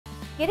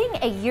Getting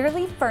a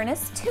yearly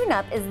furnace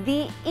tune-up is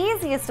the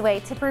easiest way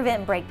to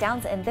prevent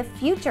breakdowns in the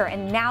future,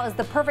 and now is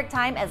the perfect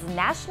time as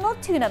National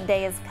Tune-Up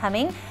Day is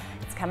coming.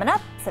 It's coming up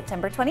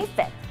September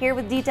 25th. Here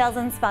with details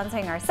and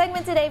sponsoring our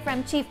segment today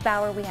from Cheif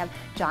Bauer, we have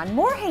John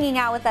Moore hanging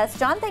out with us.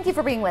 John, thank you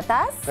for being with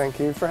us. Thank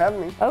you for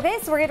having me. Okay,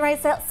 so we're getting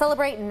ready to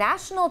celebrate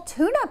National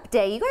Tune-Up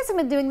Day. You guys have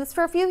been doing this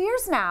for a few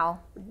years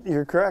now.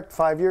 You're correct,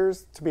 5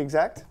 years to be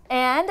exact.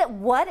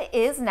 And what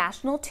is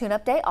National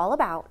Tune-Up Day all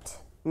about?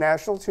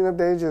 National Tune-Up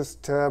Day is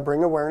just to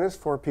bring awareness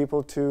for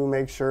people to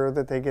make sure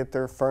that they get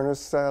their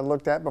furnace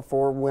looked at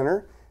before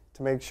winter,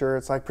 to make sure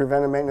it's like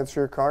preventive maintenance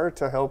for your car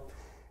to help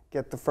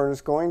get the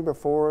furnace going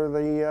before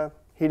the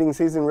heating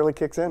season really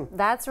kicks in.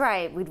 That's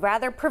right. We'd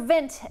rather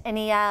prevent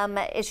any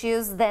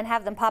issues than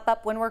have them pop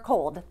up when we're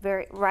cold,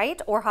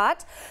 right, or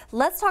hot.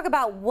 Let's talk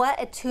about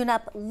what a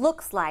tune-up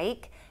looks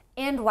like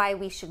and why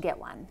we should get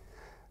one.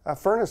 A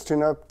furnace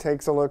tune-up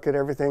takes a look at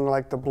everything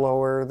like the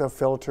blower, the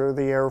filter,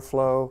 the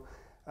airflow,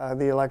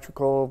 the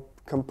electrical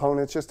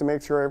components, just to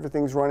make sure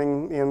everything's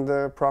running in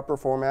the proper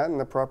format and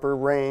the proper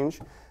range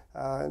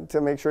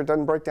to make sure it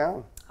doesn't break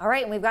down. All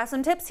right, and we've got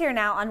some tips here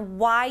now on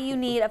why you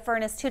need a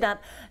furnace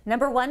tune-up.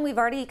 Number one, we've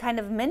already kind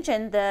of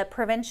mentioned the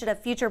prevention of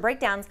future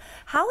breakdowns.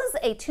 How is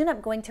a tune-up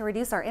going to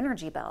reduce our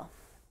energy bill?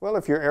 Well,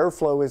 if your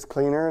airflow is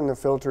cleaner and the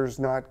filter's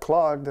not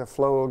clogged, the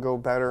flow will go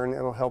better and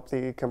it'll help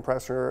the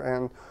compressor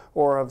and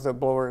or of the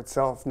blower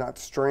itself not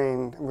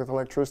strain with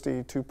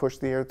electricity to push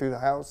the air through the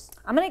house.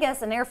 I'm going to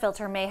guess an air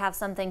filter may have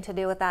something to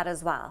do with that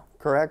as well.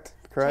 Correct,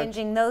 correct.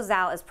 Changing those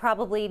out is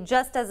probably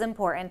just as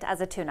important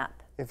as a tune-up.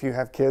 If you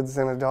have kids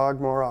and a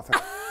dog, more often.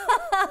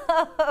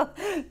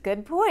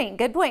 Good point,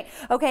 good point.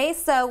 Okay,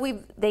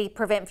 so they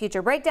prevent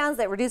future breakdowns,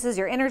 that reduces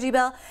your energy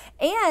bill,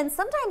 and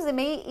sometimes it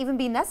may even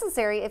be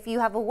necessary if you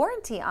have a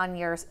warranty on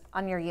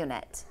your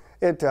unit.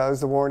 It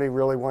does. The warranty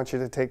really wants you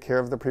to take care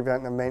of the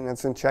preventive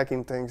maintenance and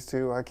checking things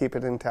to keep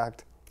it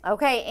intact.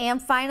 Okay,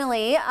 and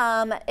finally,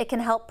 it can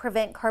help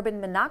prevent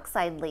carbon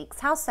monoxide leaks.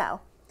 How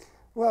so?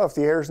 Well, if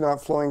the air is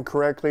not flowing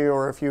correctly,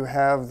 or if you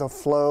have the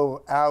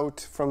flow out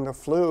from the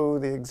flue,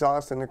 the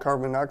exhaust and the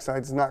carbon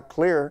monoxide is not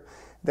clear,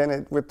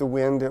 then with the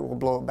wind, it will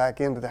blow it back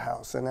into the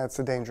house, and that's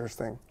a dangerous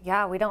thing.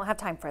 Yeah, we don't have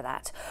time for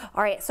that.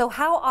 All right, so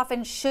how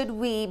often should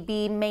we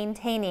be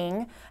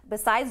maintaining,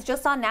 besides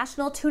just on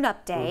National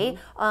Tune-Up Day,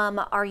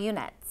 our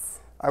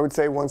units? I would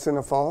say once in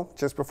the fall,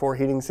 just before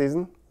heating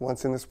season,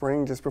 once in the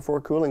spring, just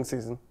before cooling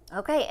season.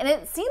 Okay, and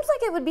it seems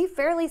like it would be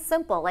fairly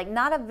simple, like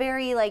not a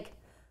very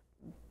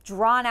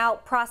drawn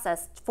out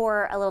process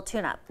for a little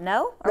tune-up,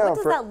 no? Or what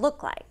does that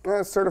look like?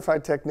 A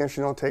certified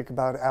technician will take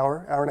about an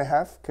hour, hour and a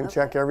half, can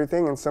check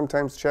everything, and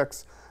sometimes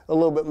checks a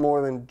little bit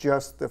more than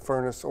just the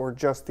furnace or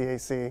just the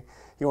AC.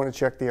 You want to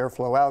check the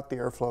airflow out, the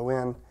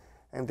airflow in,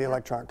 and the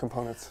electronic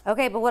components.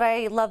 Okay, but what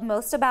I love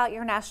most about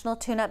your National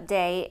Tune-Up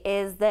Day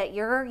is that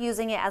you're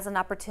using it as an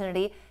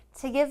opportunity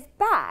to give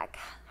back.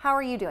 How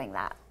are you doing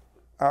that?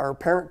 Our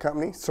parent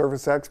company,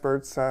 Service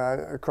Experts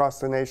across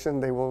the nation,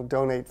 they will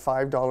donate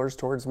 $5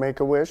 towards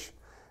Make-A-Wish,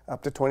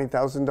 up to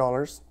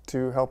 $20,000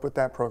 to help with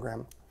that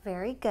program.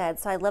 Very good.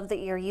 So I love that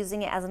you're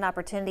using it as an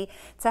opportunity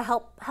to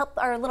help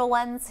our little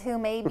ones who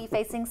may be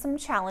facing some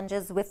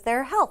challenges with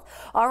their health.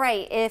 All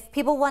right, if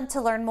people want to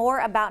learn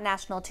more about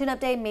National Tune-Up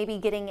Day, maybe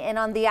getting in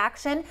on the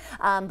action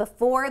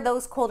before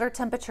those colder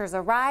temperatures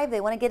arrive,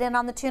 they want to get in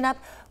on the tune-up,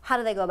 how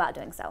do they go about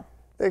doing so?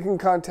 They can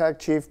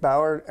contact Cheif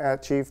Bauer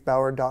at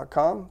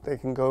cheifbauer.com. They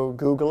can go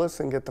Google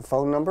us and get the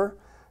phone number.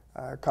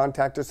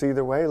 Contact us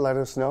either way, let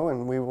us know,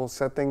 and we will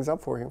set things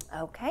up for you.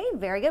 Okay,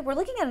 very good. We're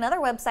looking at another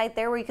website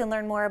there where you can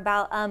learn more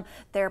about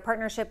their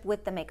partnership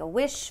with the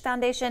Make-A-Wish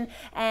Foundation,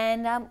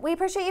 and we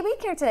appreciate you being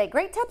here today.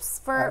 Great tips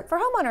for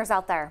homeowners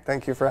out there.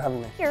 Thank you for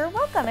having me. You're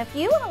welcome. If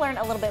you want to learn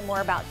a little bit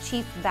more about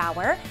Cheif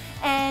Bauer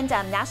and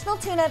National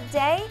Tune-Up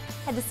Day,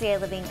 head to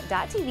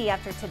CALiving.tv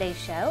after today's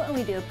show, and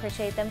we do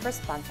appreciate them for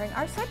sponsoring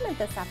our segment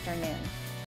this afternoon.